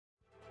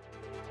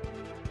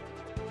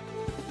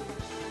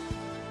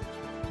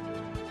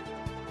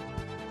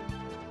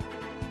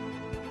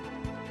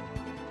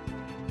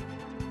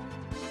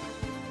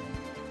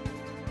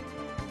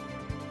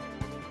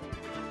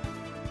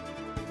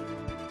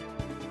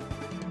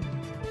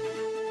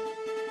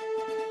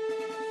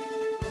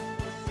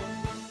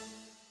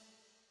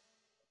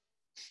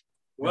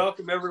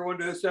Welcome everyone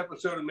to this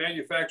episode of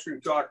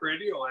Manufacturing Talk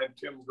Radio. I'm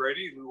Tim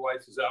Grady. Lou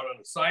Weiss is out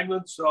on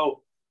assignment,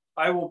 so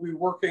I will be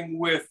working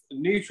with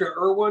Nisha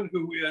Irwin,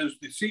 who is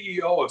the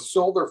CEO of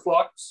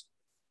SolarFlux.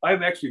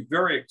 I'm actually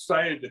very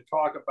excited to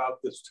talk about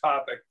this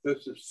topic.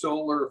 This is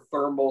solar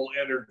thermal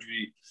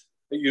energy.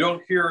 You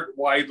don't hear it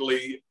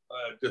widely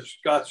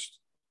discussed,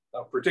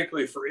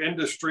 particularly for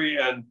industry.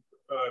 And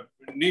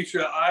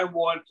Nisha, I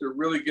want to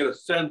really get a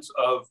sense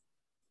of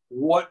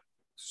what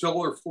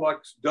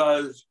SolarFlux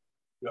does.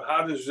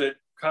 How does it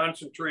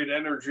concentrate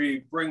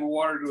energy, bring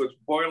water to its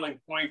boiling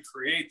point,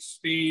 create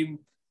steam,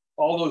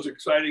 all those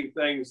exciting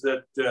things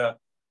that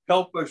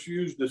help us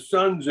use the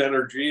sun's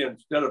energy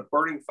instead of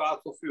burning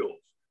fossil fuels.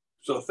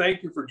 So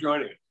thank you for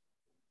joining us.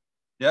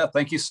 Yeah,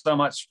 thank you so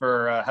much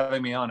for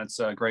having me on. It's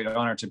a great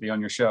honor to be on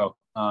your show.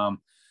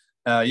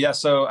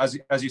 So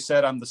as you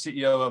said, I'm the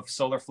CEO of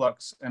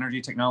SolarFlux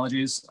Energy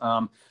Technologies.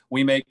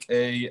 We make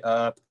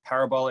a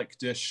parabolic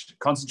dish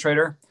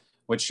concentrator,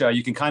 which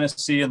you can kind of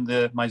see in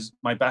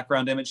my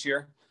background image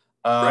here.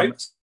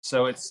 Right.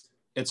 So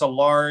it's a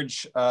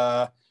large,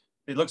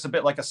 it looks a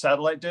bit like a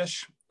satellite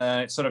dish.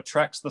 It sort of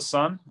tracks the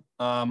sun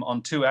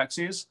on two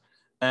axes,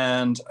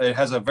 and it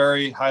has a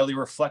very highly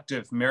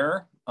reflective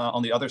mirror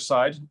on the other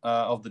side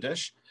of the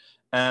dish,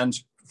 and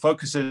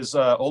focuses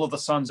all of the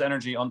sun's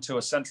energy onto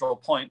a central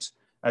point,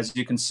 as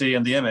you can see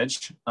in the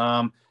image,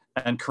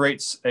 and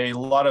creates a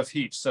lot of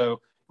heat.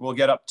 So we'll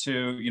get up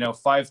to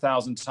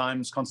 5,000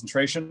 times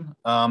concentration.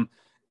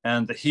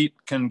 And the heat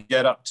can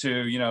get up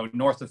to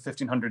north of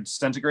 1,500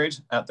 centigrade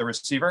at the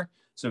receiver,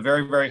 so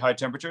very, very high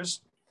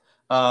temperatures.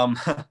 And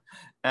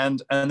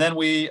then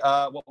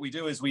what we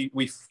do is we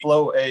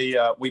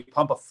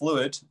pump a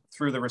fluid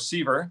through the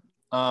receiver.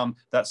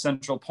 That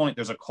central point,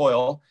 there's a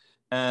coil,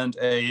 and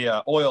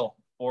a oil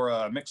or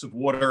a mix of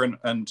water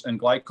and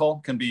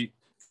glycol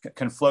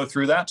can flow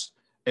through that.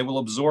 It will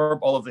absorb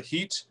all of the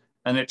heat,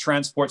 and it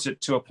transports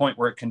it to a point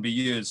where it can be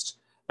used.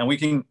 And we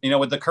can,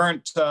 with the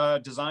current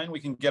design, we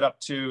can get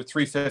up to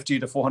 350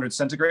 to 400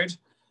 centigrade.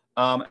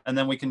 And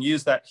then we can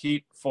use that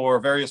heat for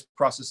various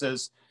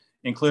processes,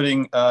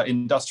 including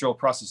industrial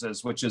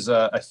processes, which is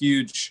a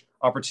huge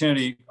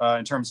opportunity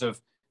in terms of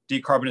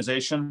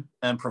decarbonization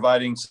and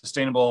providing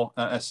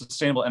a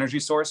sustainable energy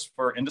source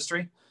for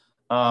industry.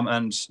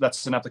 And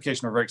that's an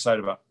application we're very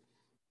excited about.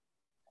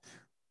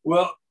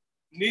 Well,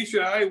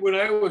 Nisha, when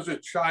I was a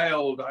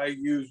child, I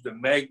used a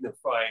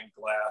magnifying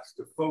glass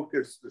to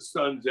focus the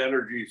sun's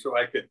energy so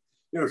I could,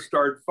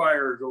 start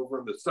fires over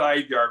in the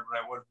side yard when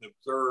I wasn't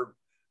observed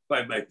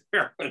by my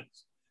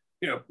parents,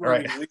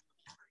 burning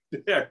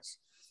sticks.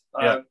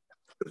 Yeah.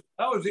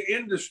 How is the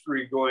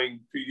industry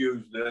going to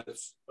use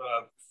this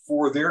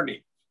for their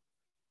needs?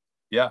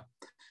 Yeah.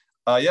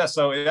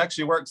 So it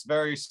actually works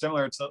very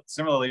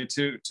similarly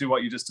to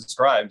what you just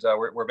described.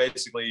 We're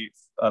basically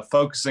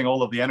focusing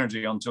all of the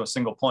energy onto a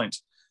single point.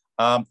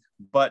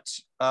 But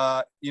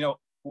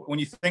when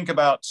you think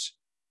about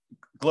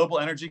global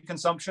energy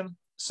consumption,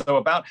 so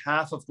about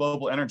half of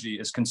global energy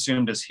is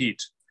consumed as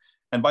heat.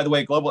 And by the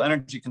way, global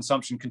energy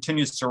consumption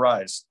continues to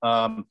rise.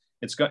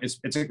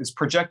 It's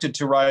projected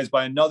to rise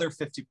by another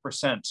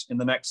 50% in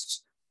the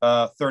next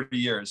 30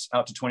 years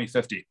out to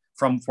 2050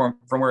 from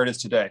where it is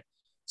today.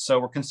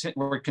 So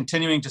we're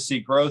continuing to see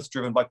growth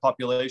driven by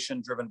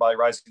population, driven by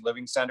rising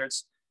living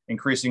standards,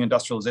 increasing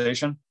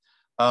industrialization.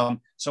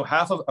 So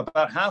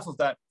about half of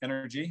that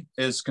energy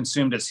is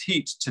consumed as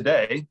heat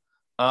today,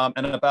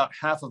 and about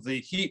half of the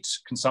heat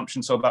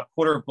consumption, so about a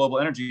quarter of global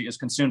energy, is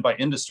consumed by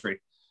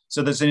industry.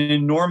 So there's an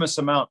enormous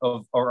amount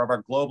of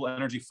our global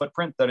energy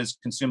footprint that is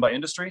consumed by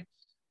industry,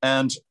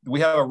 and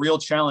we have a real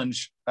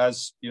challenge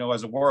as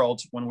a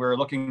world when we're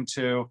looking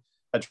to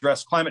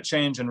address climate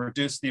change and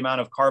reduce the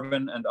amount of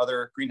carbon and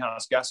other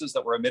greenhouse gases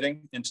that we're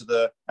emitting into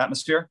the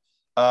atmosphere.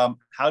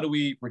 How do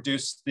we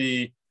reduce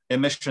the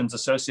emissions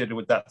associated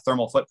with that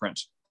thermal footprint?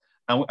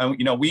 And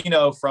we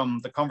know from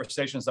the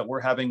conversations that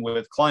we're having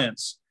with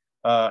clients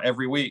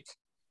every week,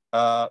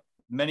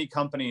 many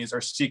companies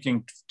are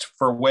seeking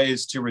for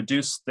ways to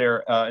reduce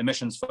their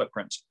emissions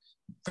footprint.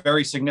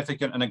 Very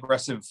significant and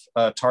aggressive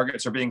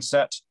targets are being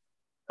set,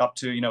 up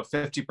to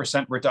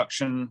 50%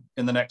 reduction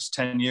in the next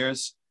 10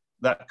 years.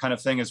 That kind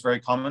of thing is very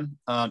common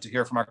to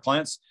hear from our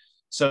clients.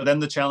 So then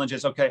the challenge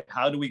is, okay,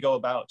 how do we go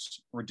about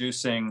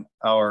reducing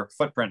our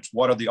footprint?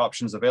 What are the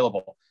options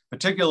available?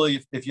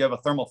 Particularly if you have a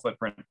thermal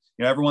footprint.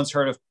 Everyone's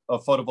heard of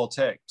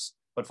photovoltaics,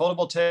 but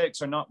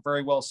photovoltaics are not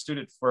very well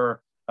suited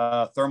for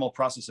thermal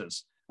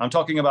processes. I'm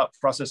talking about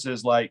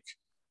processes like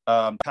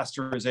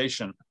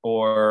pasteurization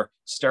or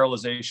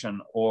sterilization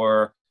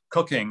or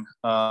cooking.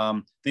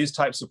 These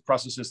types of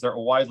processes that are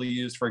widely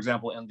used, for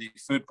example, in the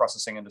food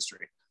processing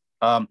industry.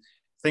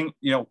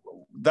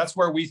 That's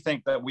where we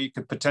think that we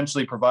could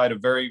potentially provide a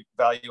very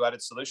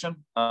value-added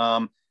solution.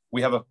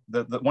 We have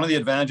one of the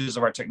advantages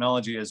of our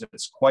technology is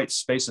it's quite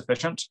space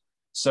efficient.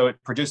 So it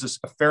produces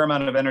a fair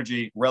amount of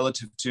energy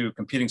relative to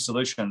competing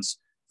solutions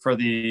for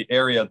the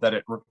area that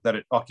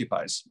it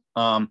occupies.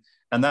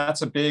 And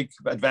that's a big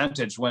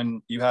advantage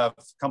when you have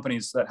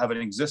companies that have an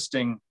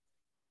existing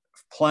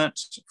plant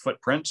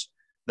footprint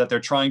that they're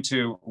trying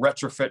to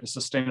retrofit a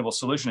sustainable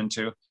solution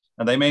into,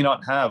 and they may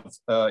not have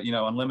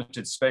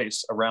unlimited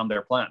space around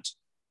their plant.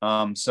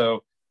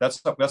 So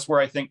that's where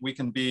I think we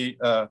can be,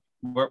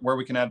 where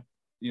we can add,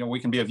 we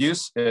can be of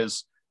use,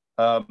 is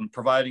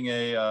providing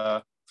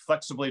a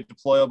flexibly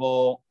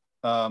deployable,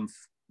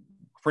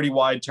 pretty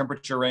wide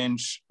temperature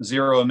range,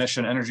 zero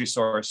emission energy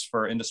source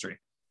for industry,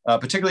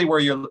 particularly where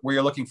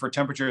you're looking for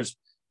temperatures,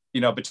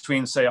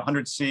 between say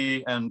 100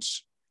 C and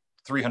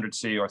 300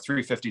 C or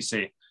 350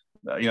 C.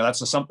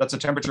 That's a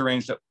temperature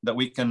range that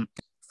we can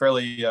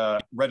fairly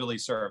readily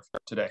serve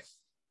today.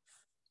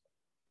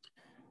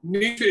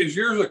 Nisha, is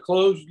yours a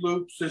closed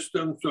loop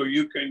system so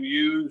you can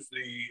use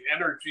the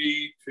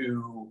energy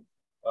to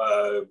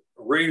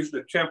raise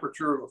the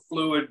temperature of a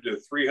fluid to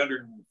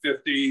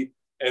 350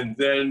 and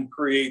then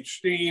create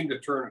steam to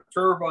turn a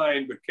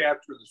turbine but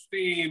capture the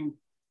steam,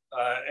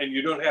 and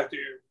you don't have to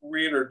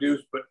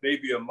reintroduce but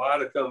maybe a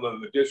modicum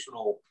of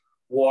additional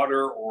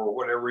water or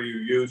whatever you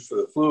use for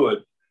the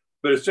fluid,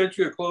 but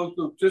essentially a closed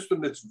loop system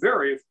that's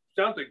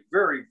sounds like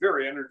very,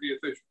 very energy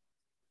efficient.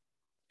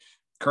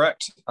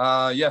 Correct.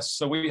 Yes.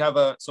 So we have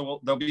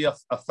there'll be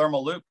a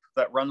thermal loop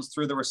that runs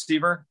through the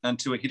receiver and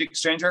to a heat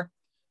exchanger,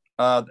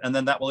 and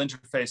then that will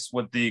interface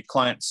with the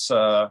client's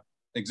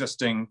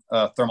existing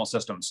thermal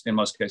systems in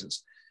most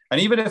cases. And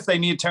even if they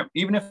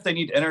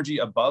need energy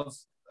above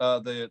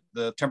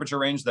the temperature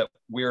range that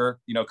we're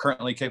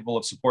currently capable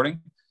of supporting,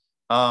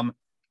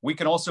 we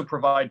can also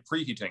provide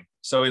preheating.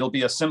 So it'll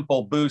be a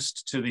simple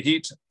boost to the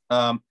heat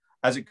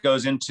as it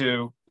goes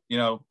into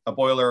a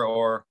boiler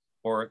or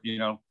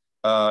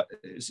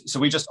so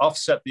we just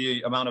offset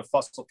the amount of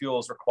fossil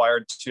fuels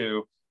required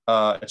to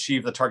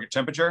achieve the target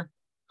temperature,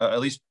 at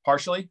least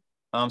partially.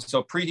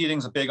 So preheating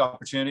is a big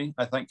opportunity,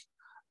 I think.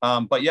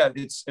 But yeah,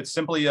 it's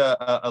simply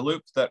a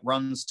loop that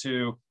runs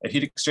to a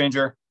heat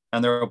exchanger,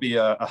 and there will be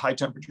a high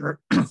temperature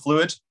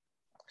fluid,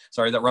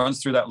 that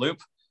runs through that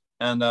loop,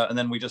 and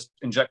then we just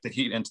inject the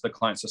heat into the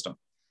client system.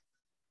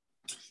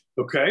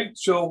 Okay,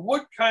 so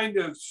what kind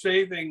of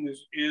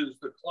savings is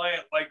the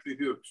client likely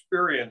to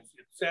experience?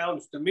 It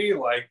sounds to me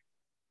like,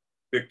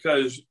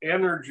 because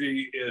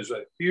energy is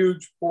a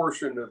huge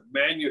portion of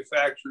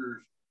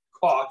manufacturers'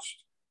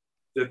 cost,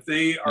 that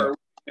they are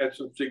looking at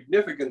some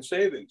significant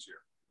savings here.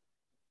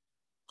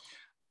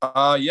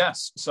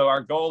 Yes, so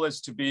our goal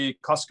is to be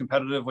cost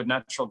competitive with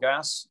natural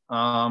gas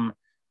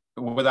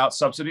without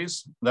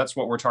subsidies. That's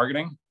what we're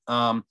targeting.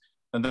 And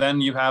then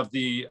you have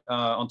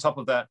on top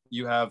of that,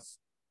 you have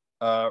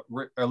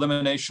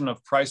elimination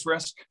of price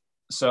risk.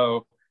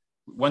 So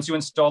once you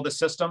install the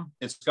system,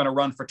 it's going to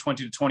run for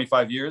 20 to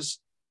 25 years.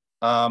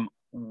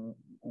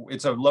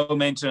 It's a low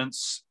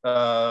maintenance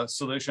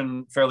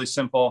solution, fairly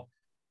simple.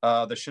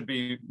 There should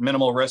be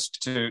minimal risk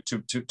to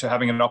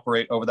having it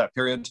operate over that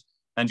period,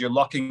 and you're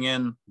locking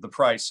in the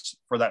price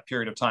for that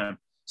period of time.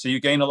 So you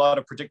gain a lot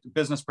of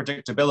business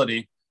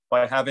predictability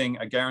by having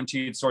a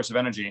guaranteed source of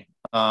energy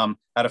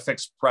at a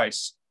fixed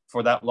price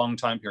for that long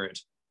time period.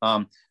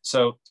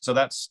 So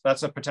that's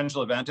a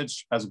potential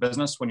advantage as a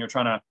business when you're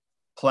trying to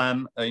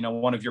plan,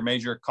 one of your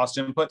major cost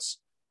inputs,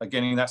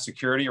 gaining that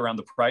security around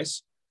the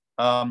price.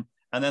 And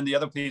then the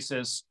other piece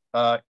is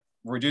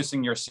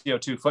reducing your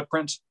CO2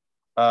 footprint.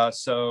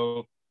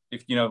 So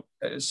if,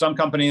 some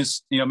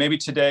companies, maybe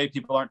today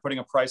people aren't putting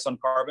a price on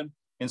carbon.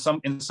 In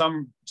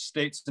some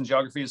states and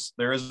geographies,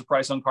 there is a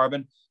price on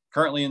carbon.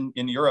 Currently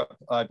in Europe,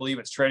 I believe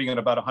it's trading at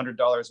about $100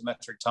 a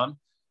metric ton.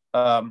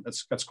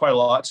 That's quite a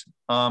lot.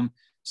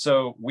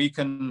 So we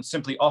can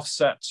simply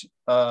offset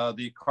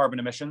the carbon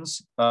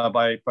emissions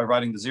by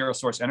providing the zero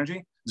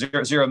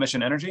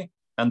emission energy.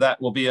 And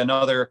that will be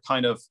another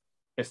kind of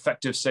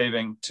effective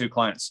saving to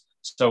clients.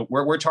 So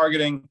we're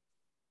targeting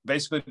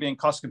basically being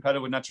cost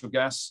competitive with natural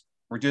gas,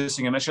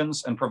 reducing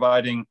emissions, and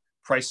providing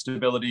price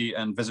stability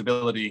and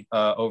visibility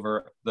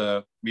over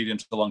the medium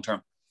to the long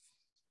term.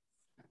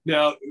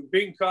 Now,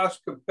 being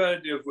cost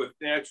competitive with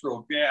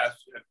natural gas,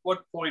 at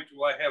what point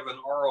do I have an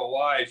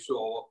ROI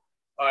so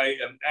I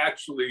am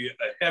actually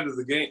ahead of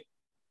the game?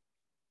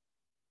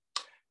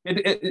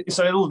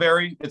 So it'll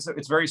vary.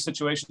 It's very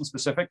situation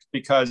specific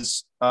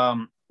because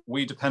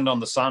we depend on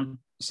the sun.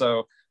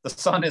 So the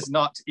sun is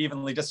not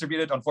evenly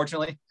distributed,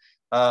 unfortunately.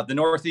 The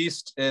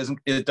Northeast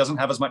doesn't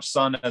have as much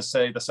sun as,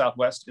 say, the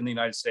Southwest in the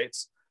United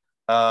States.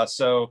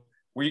 So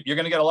you're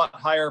going to get a lot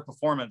higher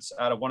performance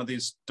out of one of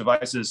these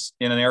devices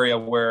in an area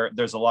where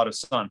there's a lot of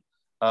sun.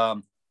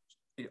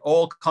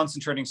 All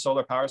concentrating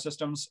solar power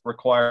systems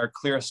require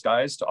clear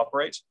skies to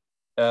operate.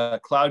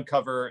 Cloud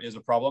cover is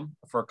a problem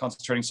for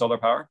concentrating solar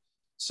power.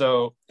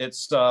 So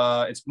it's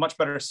much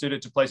better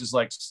suited to places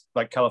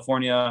like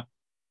California,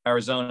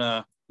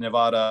 Arizona,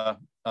 Nevada,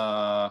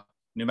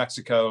 New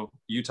Mexico,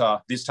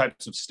 Utah, these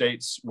types of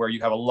states where you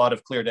have a lot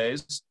of clear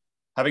days.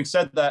 Having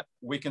said that,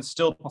 we can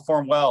still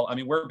perform well. I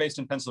mean, we're based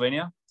in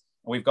Pennsylvania.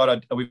 We've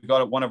got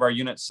one of our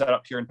units set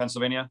up here in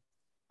Pennsylvania.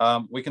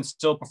 We can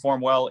still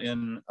perform well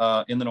in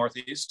the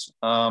Northeast,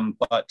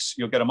 but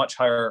you'll get a much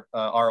higher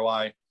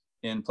ROI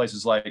in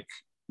places like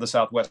the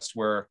Southwest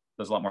where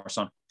there's a lot more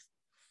sun.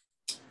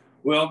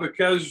 Well,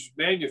 because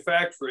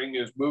manufacturing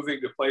is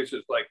moving to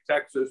places like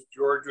Texas,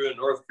 Georgia,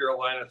 North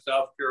Carolina,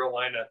 South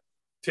Carolina,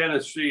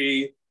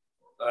 Tennessee,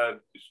 uh,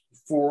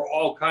 for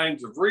all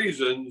kinds of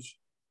reasons,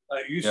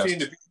 you Yes. seem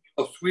to be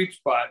a sweet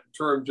spot in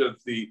terms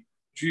of the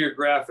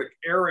geographic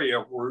area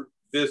where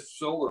this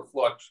solar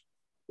flux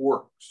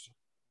works.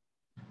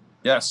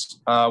 Yes,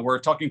 we're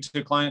talking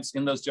to clients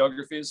in those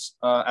geographies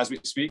as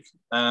we speak,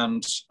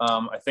 and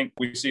I think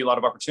we see a lot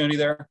of opportunity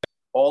there.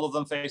 All of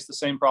them face the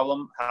same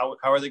problem. How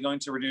are they going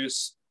to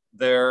reduce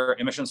their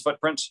emissions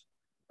footprint?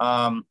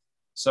 Hopefully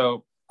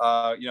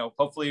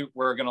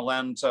we're going to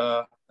land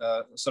sort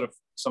of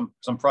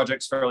some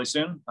projects fairly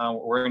soon.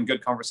 We're in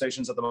good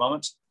conversations at the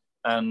moment,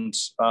 and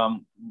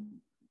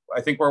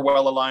I think we're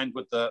well aligned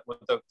with the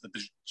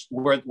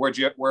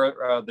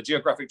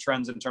geographic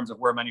trends in terms of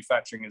where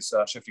manufacturing is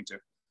shifting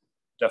to.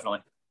 Definitely.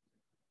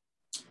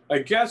 I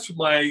guess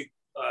my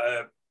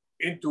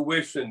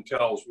intuition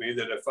tells me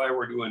that if I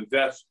were to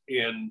invest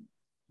in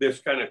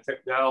this kind of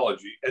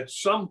technology, at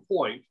some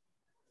point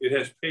it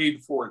has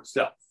paid for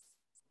itself.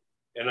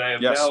 And I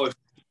am now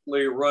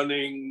essentially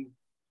running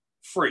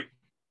free.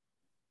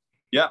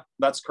 Yeah,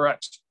 that's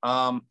correct.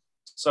 We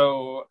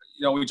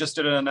just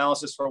did an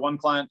analysis for one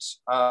client.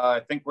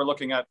 I think we're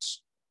looking at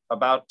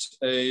about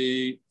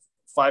a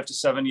 5 to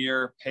 7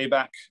 year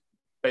payback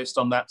based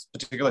on that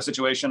particular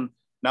situation.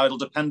 Now, it'll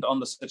depend on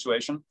the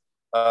situation.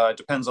 It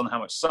depends on how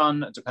much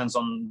sun, it depends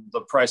on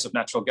the price of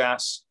natural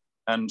gas,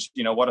 and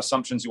what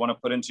assumptions you want to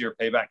put into your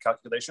payback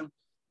calculation.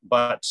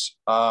 But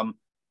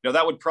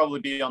that would probably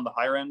be on the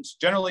higher end.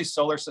 Generally,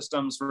 solar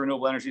systems,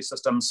 renewable energy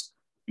systems,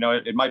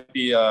 it might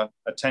be a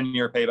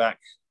 10-year payback,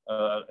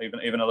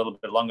 even a little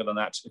bit longer than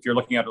that if you're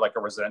looking at it like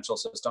a residential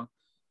system.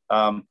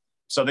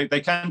 So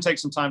they can take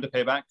some time to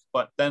pay back,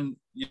 but then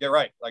you're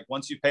right. Like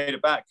once you paid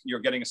it back, you're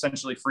getting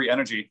essentially free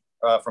energy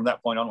from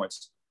that point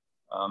onwards.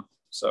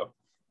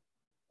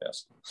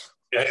 Yes.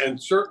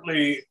 And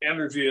certainly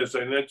energy, as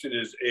I mentioned,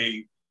 is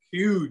a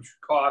huge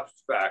cost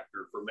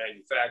factor for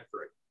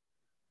manufacturing.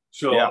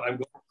 So yeah. I'm glad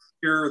to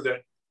hear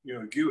that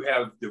you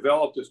have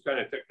developed this kind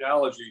of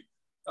technology.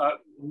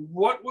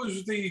 What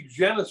was the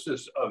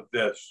genesis of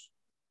this?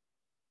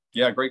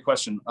 Yeah, great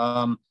question.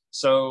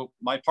 So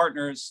my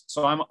partners,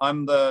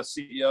 I'm the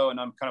CEO and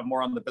I'm kind of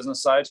more on the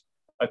business side.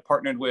 I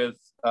partnered with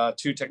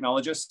two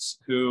technologists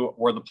who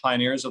were the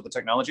pioneers of the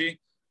technology.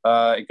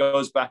 It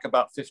goes back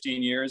about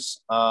 15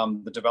 years,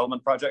 the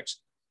development project.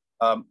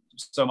 So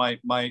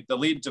the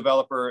lead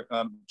developer,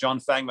 John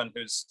Fangman,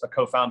 who's a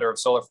co-founder of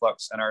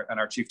SolarFlux and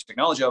our chief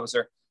technology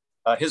officer,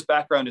 his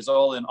background is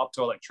all in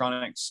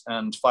optoelectronics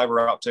and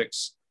fiber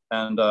optics,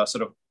 and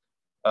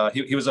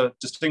he was a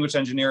distinguished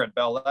engineer at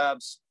Bell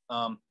Labs,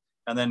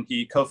 and then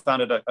he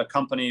co-founded a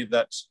company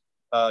that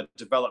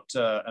developed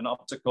an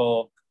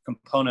optical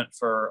component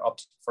for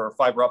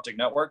fiber optic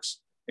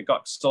networks. It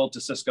got sold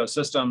to Cisco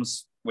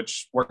Systems,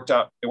 which worked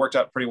out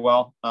pretty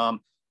well.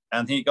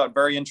 And he got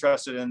very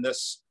interested in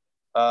this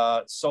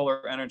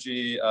solar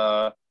energy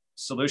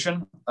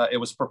solution. It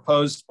was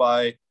proposed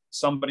by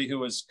somebody who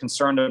was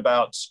concerned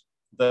about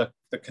the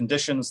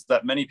conditions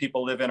that many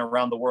people live in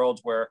around the world,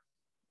 where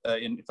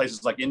in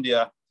places like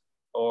India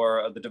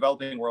or the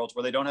developing world,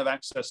 where they don't have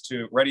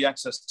ready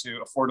access to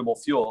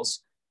affordable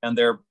fuels, and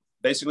they're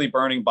basically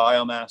burning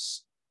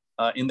biomass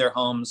in their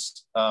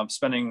homes,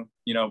 spending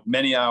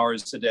many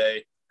hours a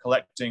day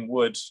collecting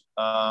wood,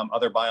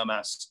 other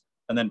biomass,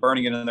 and then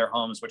burning it in their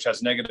homes, which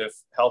has negative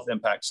health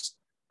impacts.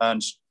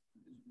 And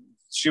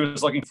she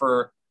was looking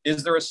for,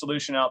 is there a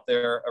solution out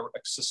there, a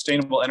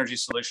sustainable energy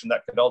solution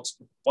that could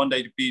one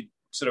day be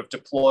sort of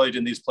deployed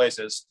in these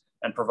places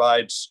and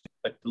provide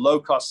a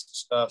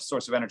low-cost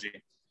source of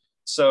energy?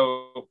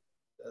 So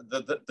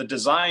the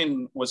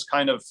design was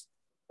kind of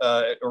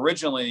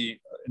originally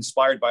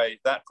inspired by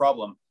that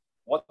problem.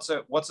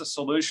 What's a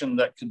solution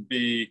that could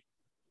be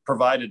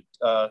provided,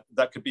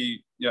 that could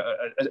be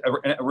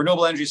a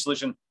renewable energy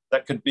solution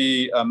that could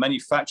be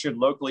manufactured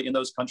locally in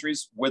those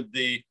countries with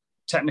the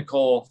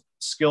technical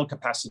skill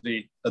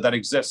capacity that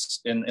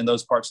exists in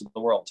those parts of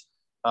the world.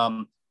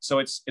 So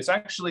it's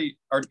actually,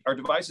 our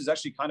device is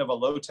actually kind of a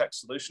low-tech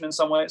solution in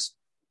some ways.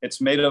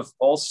 It's made of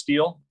all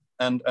steel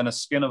and a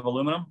skin of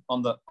aluminum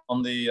on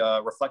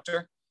the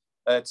reflector.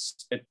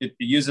 It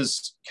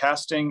uses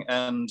casting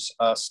and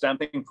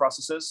stamping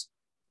processes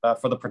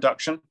for the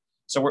production.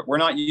 So we're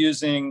not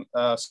using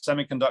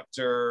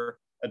semiconductor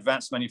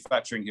advanced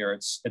manufacturing here.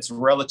 It's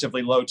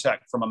relatively low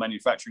tech from a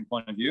manufacturing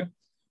point of view,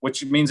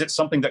 which means it's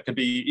something that could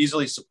be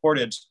easily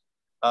supported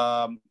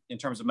in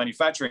terms of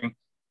manufacturing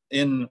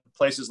in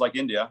places like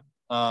India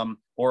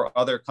or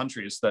other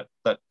countries that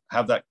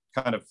have that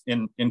kind of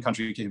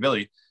in-country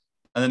capability.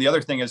 And then the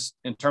other thing is,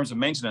 in terms of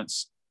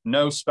maintenance,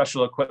 no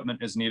special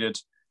equipment is needed.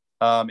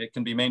 It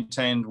can be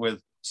maintained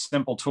with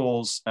simple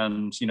tools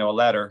and a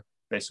ladder,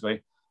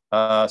 basically.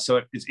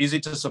 So it's easy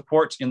to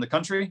support in the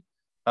country.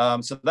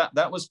 So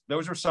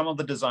those were some of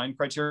the design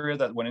criteria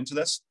that went into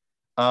this.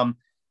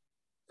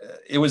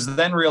 It was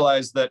then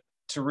realized that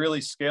to really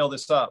scale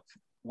this up,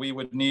 we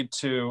would need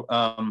to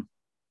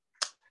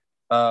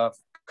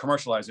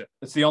commercialize it.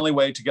 It's the only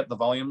way to get the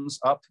volumes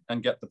up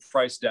and get the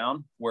price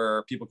down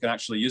where people can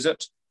actually use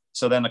it.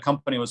 So then a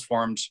company was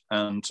formed,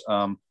 and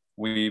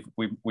we're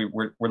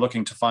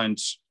looking to find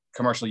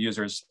commercial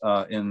users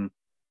in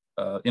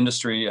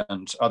industry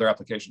and other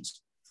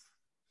applications.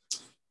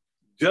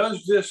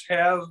 Does this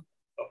have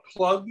a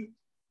plug?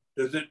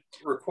 Does it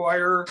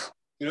require,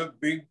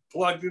 being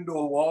plugged into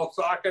a wall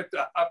socket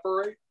to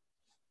operate?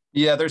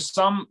 Yeah, there's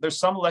some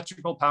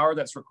electrical power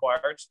that's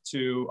required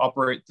to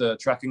operate the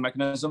tracking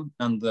mechanism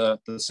and the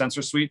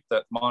sensor suite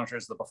that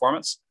monitors the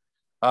performance.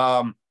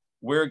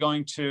 We're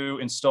going to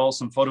install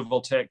some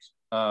photovoltaic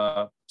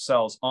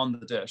cells on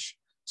the dish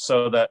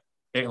so that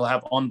it will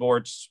have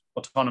onboard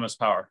autonomous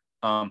power.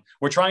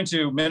 We're trying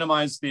to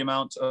minimize the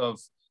amount of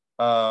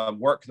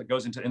work that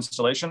goes into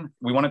installation.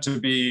 We want it to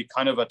be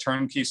kind of a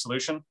turnkey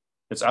solution.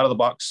 It's out of the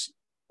box,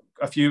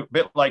 a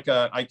bit like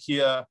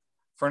IKEA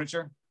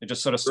furniture. It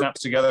just sort of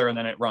snaps together and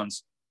then it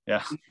runs.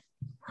 Yeah.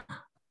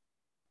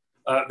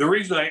 The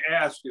reason I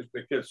ask is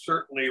because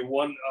certainly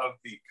one of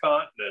the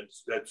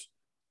continents that's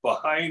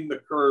behind the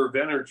curve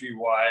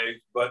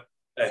energy-wise, but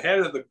ahead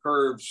of the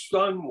curve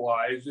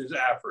sun-wise is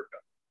Africa.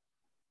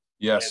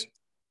 Yes.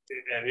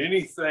 And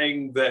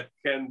anything that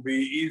can be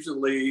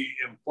easily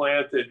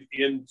implanted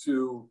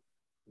into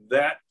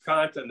that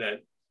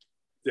continent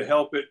to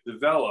help it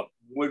develop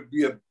would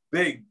be a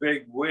big,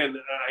 big win. And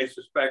I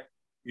suspect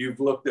you've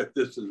looked at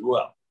this as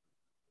well.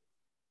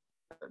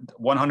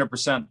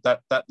 100%.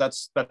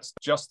 That's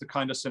just the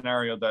kind of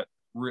scenario that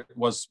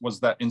was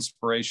that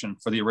inspiration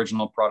for the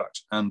original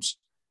product. And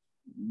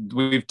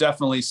we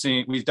definitely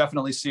see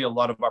a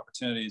lot of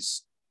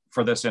opportunities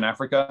for this in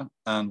Africa,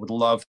 and would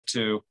love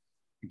to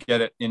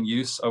get it in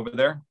use over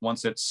there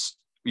once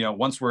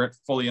we're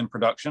fully in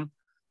production.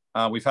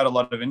 We've had a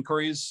lot of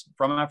inquiries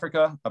from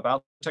Africa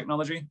about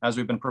technology as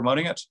we've been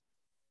promoting it.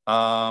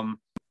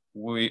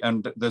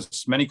 And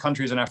there's many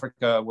countries in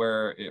Africa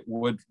where it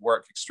would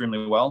work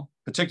extremely well,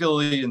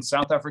 particularly in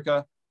South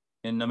Africa,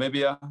 in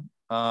Namibia,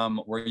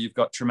 where you've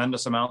got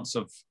tremendous amounts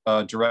of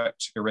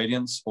direct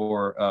irradiance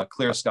or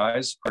clear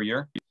skies per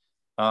year.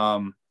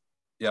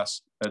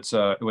 Yes,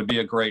 it would be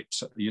a great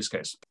use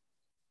case.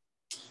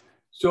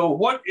 So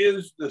what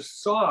is the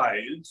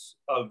size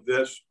of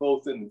this,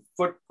 both in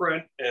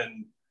footprint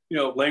and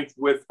length,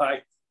 width,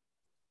 height?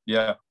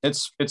 Yeah,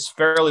 it's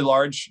fairly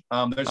large.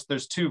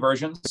 There's two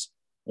versions.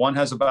 One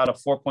has about a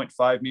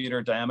 4.5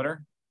 meter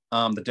diameter,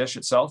 the dish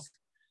itself,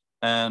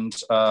 and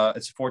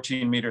it's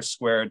 14 meters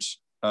squared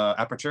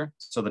aperture.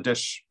 So the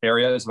dish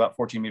area is about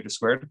 14 meters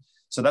squared.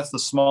 So that's the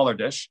smaller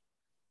dish,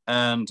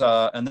 and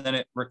then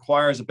it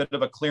requires a bit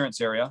of a clearance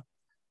area.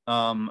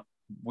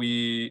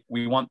 We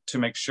want to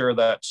make sure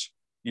that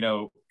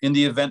in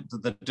the event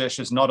that the dish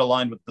is not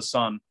aligned with the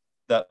sun,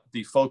 that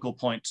the focal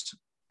point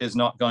is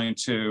not going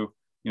to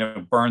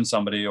burn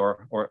somebody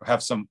or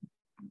have some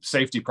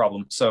safety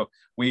problem. So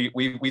we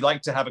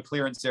like to have a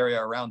clearance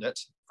area around it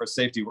for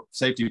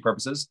safety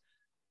purposes.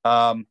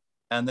 And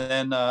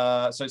then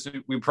so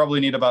we probably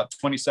need about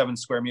 27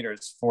 square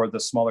meters for the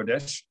smaller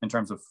dish in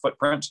terms of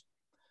footprint.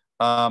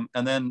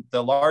 And then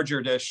the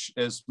larger dish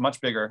is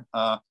much bigger.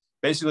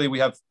 Basically, we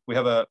have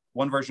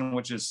one version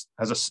which has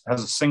a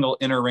single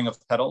inner ring of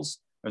petals.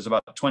 There's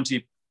about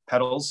 20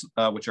 petals,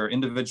 which are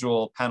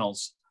individual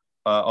panels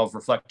of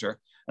reflector.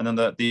 And then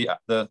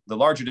the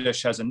larger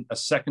dish has a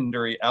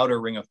secondary outer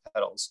ring of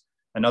petals,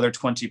 another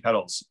 20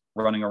 petals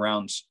running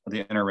around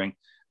the inner ring.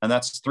 And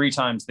that's 3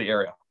 times the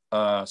area.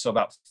 So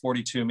about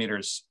 42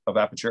 meters of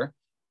aperture.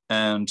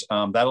 And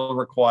that'll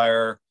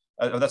require,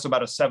 that's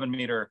about a 7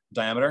 meter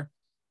diameter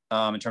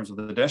in terms of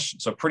the dish.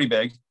 So pretty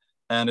big.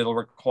 And it'll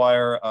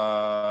require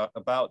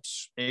about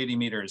 80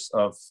 meters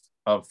of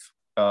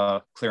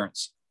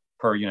clearance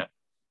per unit.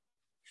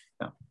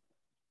 Yeah.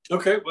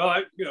 Okay.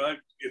 Well,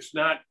 it's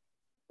not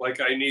like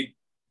I need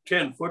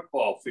 10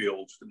 football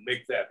fields to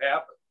make that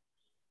happen.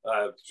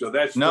 So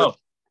that's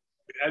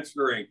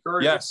very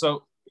encouraging. Yeah.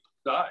 So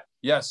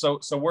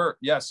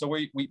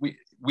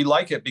we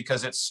like it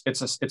because it's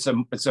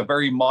a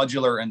very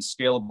modular and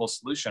scalable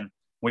solution,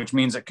 which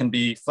means it can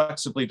be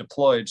flexibly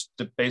deployed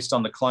based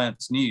on the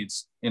client's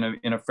needs in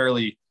a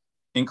fairly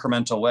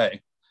incremental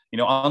way.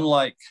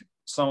 Unlike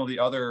some of the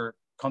other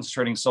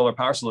concentrating solar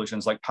power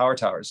solutions like power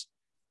towers,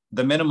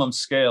 the minimum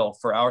scale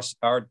for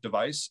our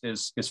device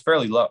is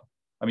fairly low.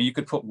 I mean, you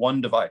could put 1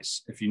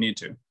 device if you need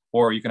to,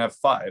 or you can have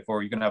 5,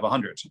 or you can have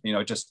 100.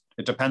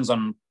 It depends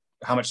on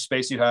how much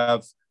space you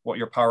have, what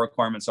your power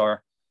requirements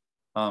are.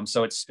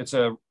 So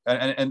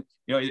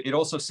it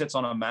also sits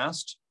on a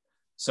mast.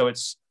 So it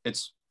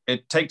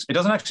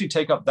doesn't actually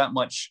take up that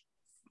much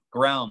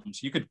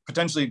ground. You could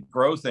potentially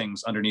grow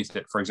things underneath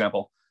it, for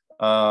example,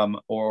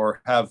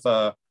 or have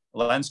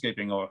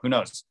landscaping, or who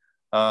knows.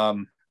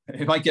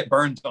 It might get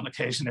burned on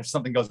occasion if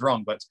something goes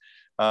wrong, but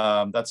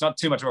that's not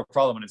too much of a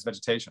problem when it's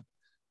vegetation.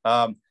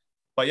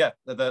 But yeah,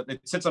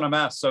 it sits on a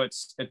mast, so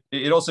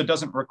it also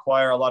doesn't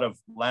require a lot of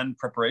land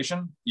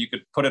preparation. You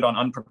could put it on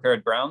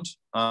unprepared ground.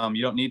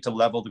 You don't need to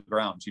level the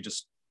ground. You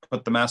just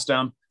put the mast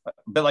down, a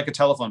bit like a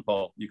telephone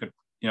pole. You could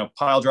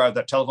pile drive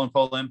that telephone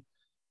pole in,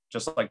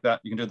 just like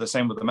that. You can do the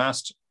same with the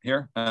mast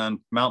here and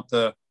mount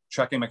the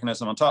tracking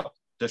mechanism on top,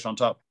 dish on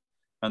top,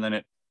 and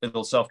then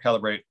it'll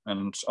self-calibrate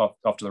and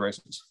off to the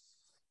races.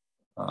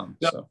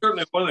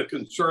 Certainly one of the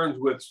concerns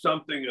with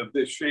something of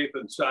this shape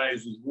and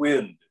size is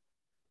wind,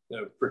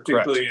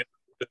 particularly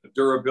the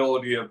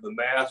durability of the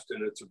mast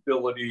and its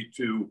ability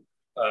to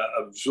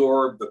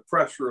absorb the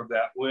pressure of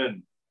that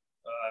wind.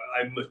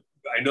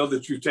 I know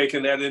that you've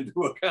taken that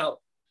into account.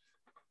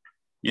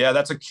 Yeah,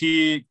 that's a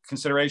key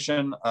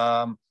consideration.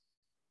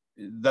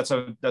 That's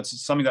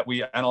something that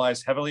we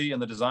analyze heavily in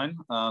the design.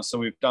 So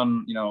we've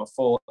done, a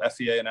full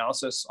FEA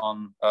analysis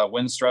on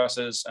wind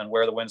stresses and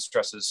where the wind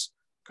stresses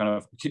kind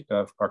of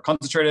are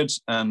concentrated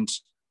and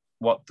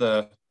what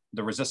the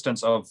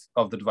resistance of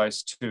the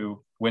device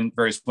to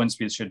various wind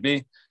speeds should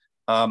be.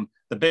 The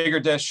bigger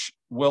dish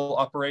will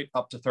operate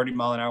up to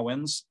 30-mile-an-hour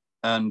winds,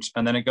 and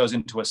then it goes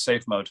into a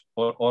safe mode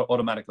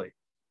automatically.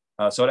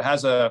 So it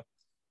has a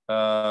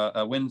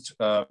wind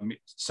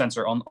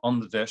sensor on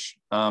the dish,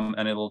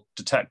 and it'll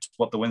detect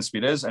what the wind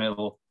speed is, and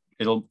it'll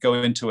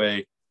go into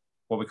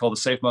what we call the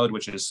safe mode,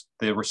 which is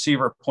the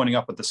receiver pointing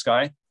up at the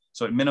sky.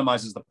 So it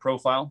minimizes the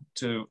profile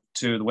to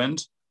the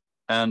wind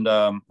and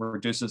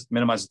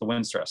minimizes the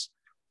wind stress,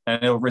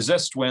 and it'll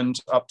resist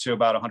wind up to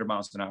about 100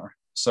 miles an hour.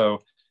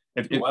 So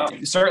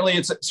certainly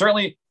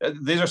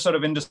these are sort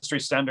of industry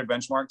standard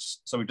benchmarks.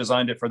 So we've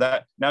designed it for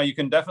that. Now you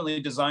can definitely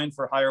design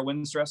for higher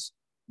wind stress,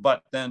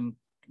 but then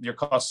your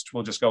cost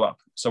will just go up.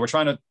 So we're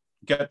trying to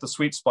get the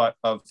sweet spot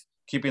of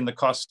keeping the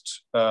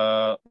cost,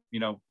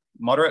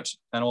 moderate,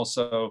 and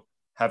also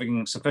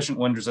having sufficient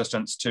wind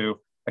resistance to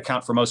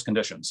account for most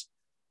conditions.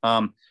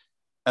 And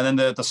then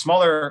the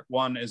smaller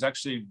one is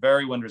actually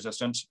very wind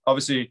resistant.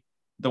 Obviously,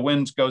 the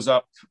wind goes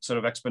up sort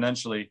of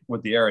exponentially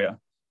with the area.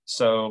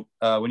 So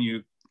when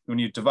you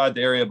divide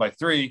the area by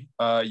 3,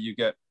 you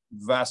get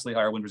vastly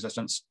higher wind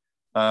resistance.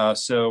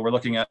 So we're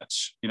looking at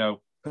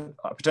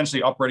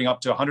potentially operating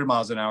up to 100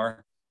 miles an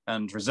hour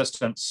and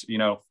resistance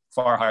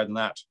far higher than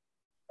that.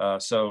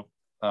 So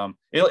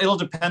it'll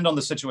depend on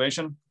the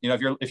situation.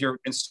 If you're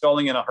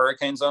installing in a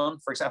hurricane zone,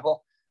 for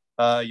example,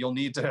 you'll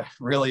need to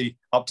really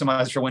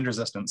optimize for wind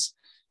resistance.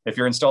 If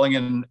you're installing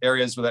in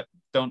areas that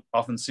don't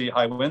often see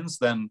high winds,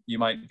 then you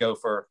might go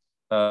for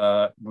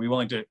be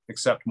willing to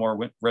accept more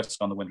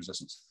risk on the wind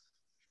resistance.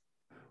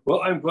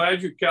 Well, I'm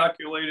glad you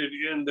calculated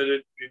in that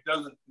it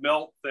doesn't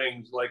melt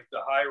things like the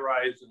high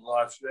rise in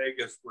Las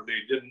Vegas, where they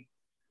didn't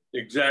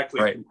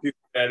exactly compute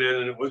that in,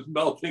 and it was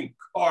melting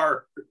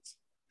cars.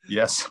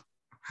 Yes.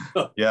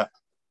 Yeah.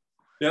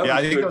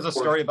 I think there was a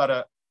story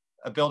about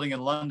a building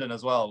in London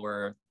as well,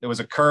 where it was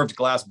a curved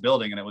glass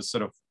building, and it was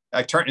sort of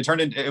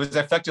it was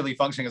effectively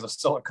functioning as a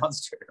solar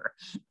concentrator.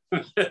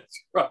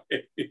 That's right.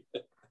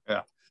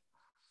 Yeah.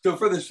 So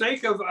for the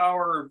sake of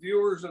our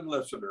viewers and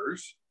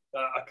listeners,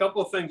 a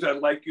couple of things I'd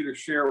like you to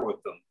share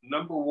with them.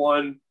 Number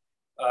one,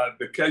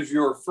 because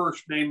your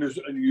first name is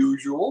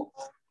unusual,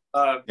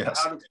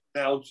 yes. How to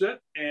pronounce it,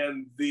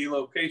 and the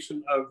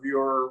location of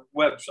your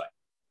website.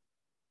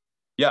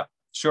 Yeah,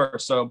 sure.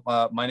 So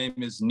my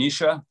name is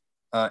Naoise,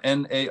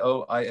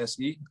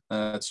 Naoise.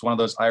 It's one of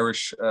those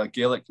Irish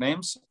Gaelic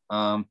names,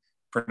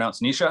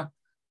 pronounced Naoise,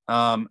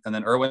 and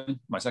then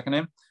Irwin, my second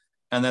name.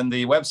 And then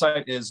the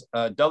website is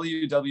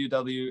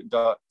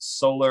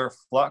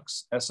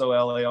www.solarflux,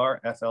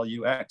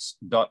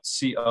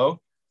 solarflux.co.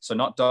 So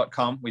not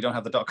 .com. We don't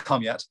have the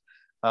 .com yet.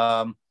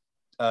 .co.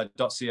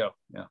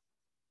 Yeah.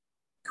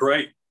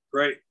 Great.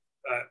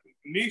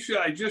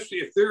 Naoise,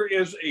 if there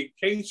is a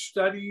case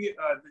study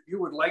that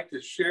you would like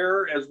to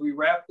share as we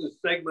wrap this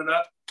segment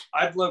up,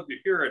 I'd love to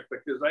hear it,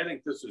 because I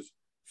think this is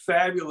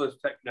fabulous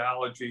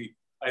technology.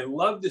 I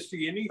love to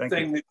see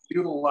anything that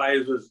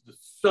utilizes the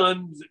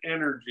sun's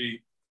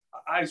energy.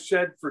 I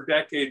said for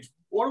decades,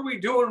 what are we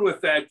doing with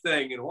that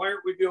thing, and why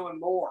aren't we doing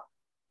more?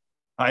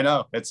 I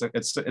know it's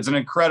an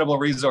incredible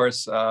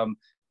resource.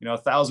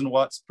 1,000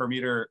 watts per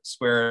meter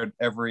squared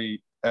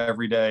every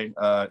day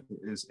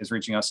is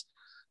reaching us.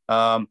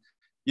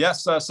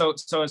 Yes. So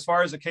as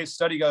far as the case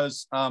study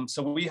goes,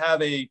 so we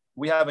have a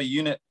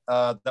unit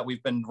that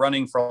we've been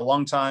running for a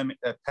long time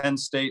at Penn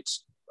State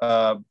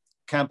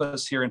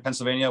campus here in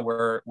Pennsylvania,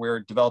 where we're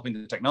developing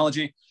the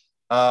technology.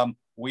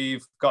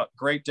 We've got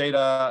great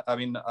data. I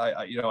mean,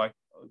 I'm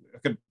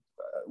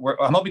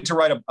hoping to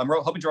write a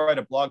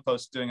blog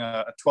post doing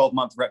a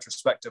 12-month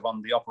retrospective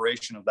on the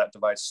operation of that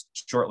device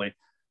shortly.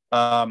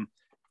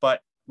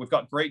 But we've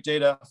got great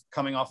data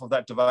coming off of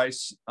that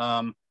device.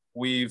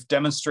 We've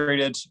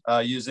demonstrated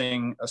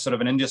using a sort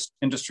of an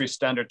industry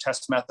standard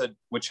test method,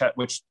 which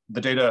the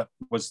data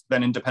was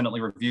then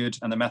independently reviewed,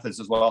 and the methods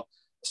as well.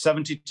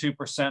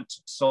 72%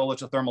 solar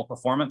to thermal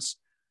performance,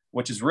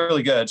 which is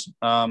really good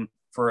for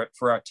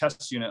our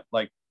test unit,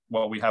 like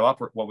what we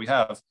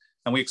have,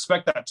 and we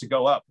expect that to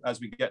go up as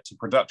we get to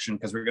production,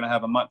 because we're going to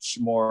have a much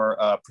more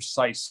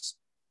precise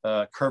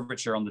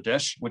curvature on the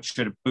dish, which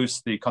should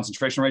boost the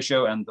concentration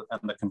ratio and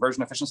the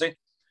conversion efficiency.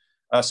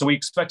 So we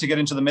expect to get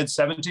into the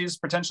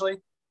mid-70s potentially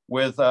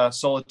with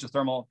solar to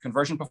thermal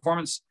conversion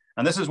performance.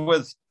 And this is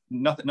with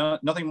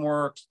nothing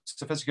more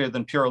sophisticated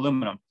than pure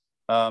aluminum.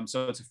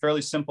 So it's a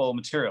fairly simple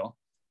material.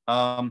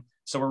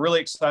 So we're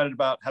really excited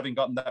about having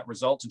gotten that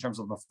result in terms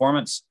of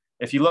performance.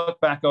 If you look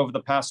back over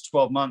the past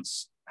 12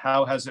 months,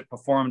 how has it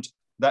performed?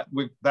 That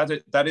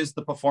is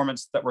the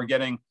performance that we're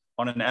getting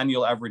on an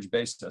annual average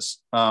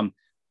basis, so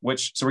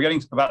we're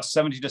getting about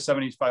 70 to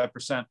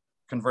 75%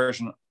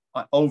 conversion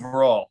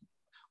overall,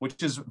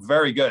 which is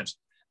very good.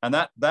 And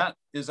that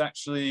is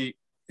actually,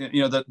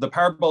 the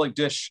parabolic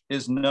dish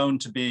is known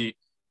to be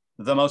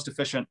the most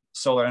efficient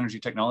solar energy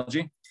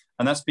technology.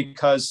 And that's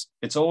because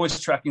it's always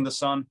tracking the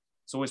sun.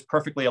 It's always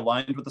perfectly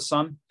aligned with the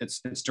sun.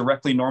 It's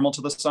directly normal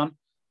to the sun.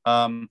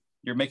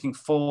 You're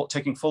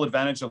taking full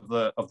advantage of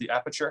the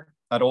aperture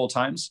at all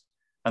times.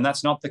 And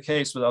that's not the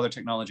case with other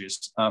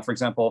technologies. For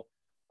example,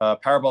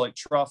 parabolic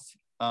trough,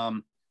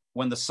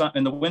 when the sun,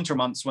 in the winter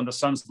months, when the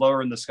sun's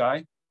lower in the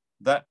sky,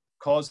 that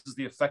causes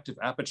the effective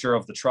aperture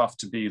of the trough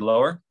to be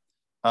lower.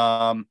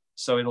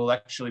 So it'll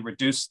actually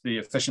reduce the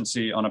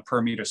efficiency on a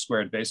per meter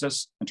squared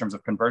basis in terms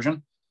of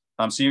conversion.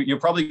 So you'll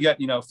probably get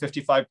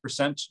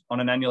 55% on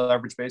an annual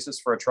average basis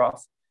for a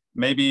trough,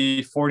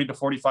 maybe 40 to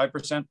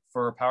 45%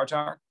 for a power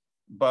tower.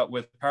 But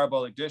with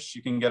parabolic dish,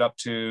 you can get up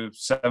to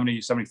 70,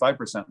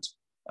 75%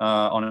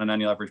 on an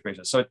annual average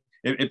basis. So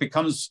it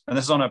becomes, and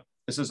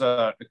this is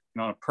a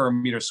per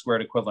meter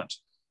squared equivalent.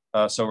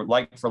 So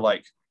like for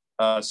like.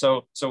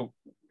 So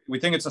we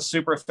think it's a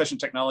super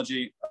efficient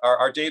technology.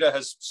 Our data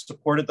has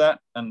supported that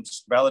and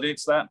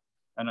validates that,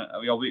 and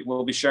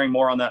we'll be sharing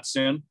more on that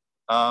soon.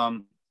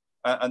 And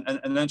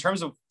in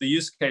terms of the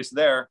use case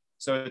there,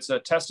 so it's a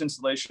test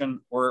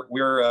installation where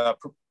we're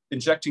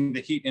injecting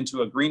the heat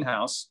into a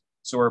greenhouse.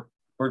 So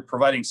we're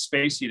providing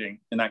space heating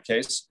in that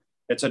case.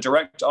 It's a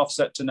direct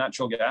offset to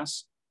natural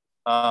gas.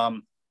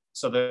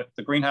 So the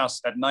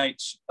greenhouse at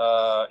night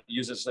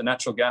uses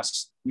natural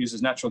gas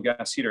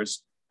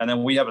heaters. And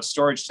then we have a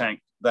storage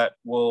tank that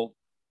will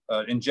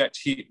inject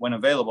heat when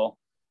available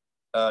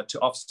to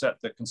offset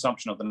the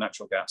consumption of the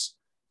natural gas.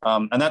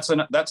 And that's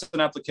an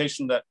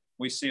application that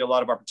we see a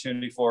lot of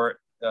opportunity for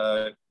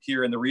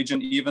here in the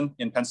region, even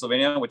in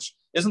Pennsylvania, which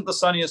isn't the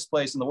sunniest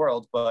place in the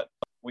world, but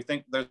we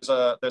think there's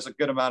a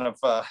good amount of,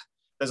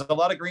 there's a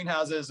lot of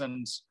greenhouses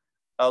and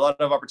a lot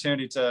of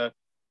opportunity to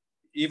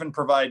even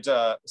provide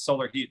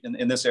solar heat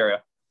in this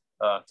area,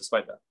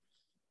 despite that.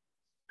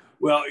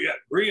 Well, yeah,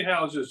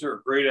 greenhouses are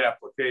a great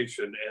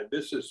application. And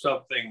this is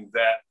something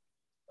that,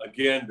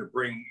 again, to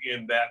bring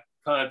in that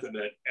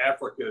continent,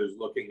 Africa is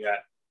looking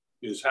at,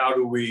 is how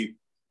do we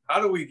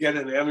get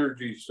an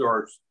energy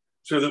source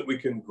so that we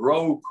can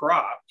grow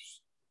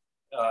crops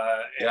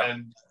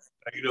and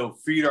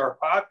feed our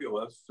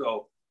populace.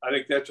 So I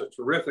think that's a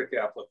terrific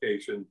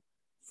application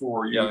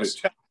for you to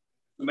test. As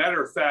a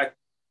matter of fact,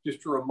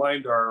 just to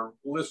remind our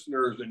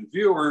listeners and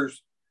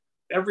viewers,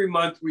 every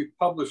month we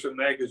publish a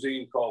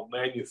magazine called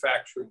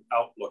Manufacturing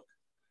Outlook.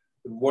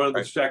 And one of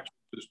the sections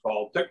is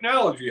called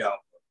Technology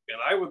Outlook. And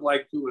I would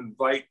like to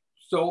invite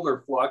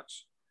Solar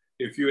Flux,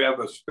 if you have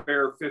a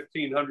spare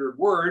 1,500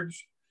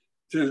 words,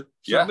 to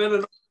submit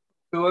it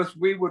to us.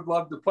 We would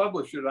love to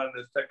publish it on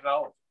this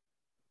technology.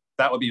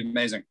 That would be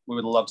amazing. We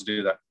would love to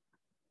do that.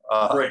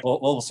 Great.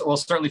 We'll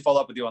certainly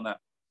follow up with you on that.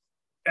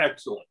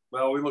 Excellent.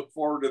 Well, we look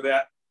forward to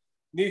that.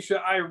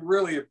 Nisha, I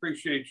really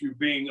appreciate you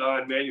being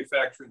on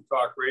Manufacturing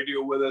Talk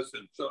Radio with us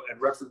and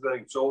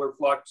representing Solar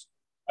Flux.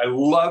 I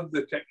love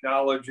the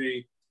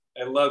technology.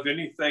 I love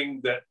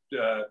anything that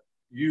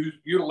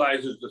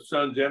utilizes the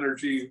sun's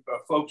energy.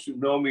 Folks who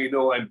know me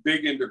know I'm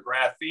big into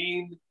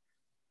graphene,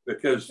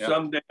 because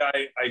someday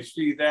I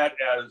see that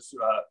as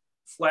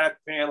flat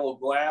panel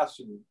glass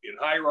in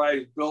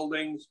high-rise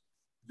buildings.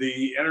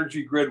 The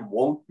energy grid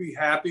won't be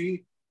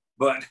happy,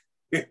 but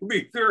it'll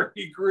be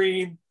very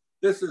green.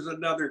 This is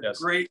another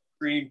great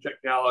green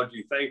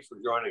technology. Thanks for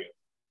joining us.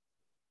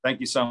 Thank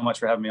you so much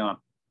for having me on.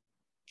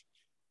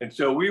 And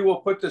so we will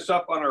put this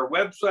up on our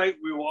website.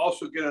 We will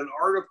also get an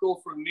article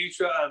from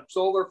Nisha on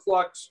Solar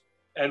Flux,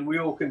 and we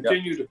will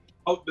continue to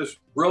promote this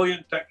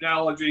brilliant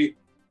technology.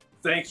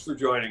 Thanks for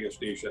joining us,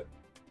 Nisha.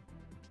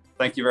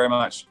 Thank you very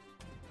much.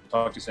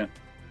 Talk to you soon.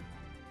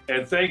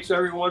 And thanks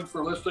everyone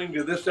for listening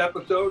to this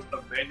episode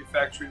of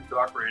Manufacturing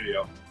Talk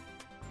Radio.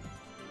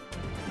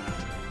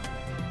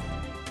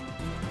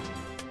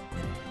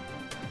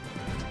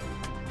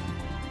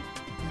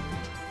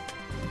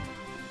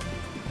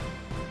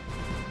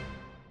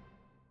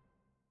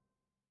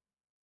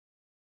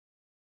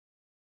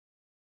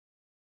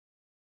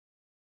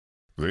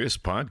 This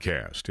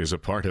podcast is a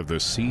part of the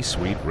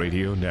C-Suite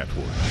Radio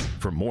Network.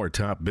 For more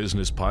top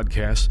business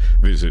podcasts,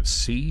 visit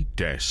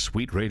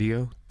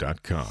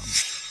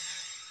c-suiteradio.com.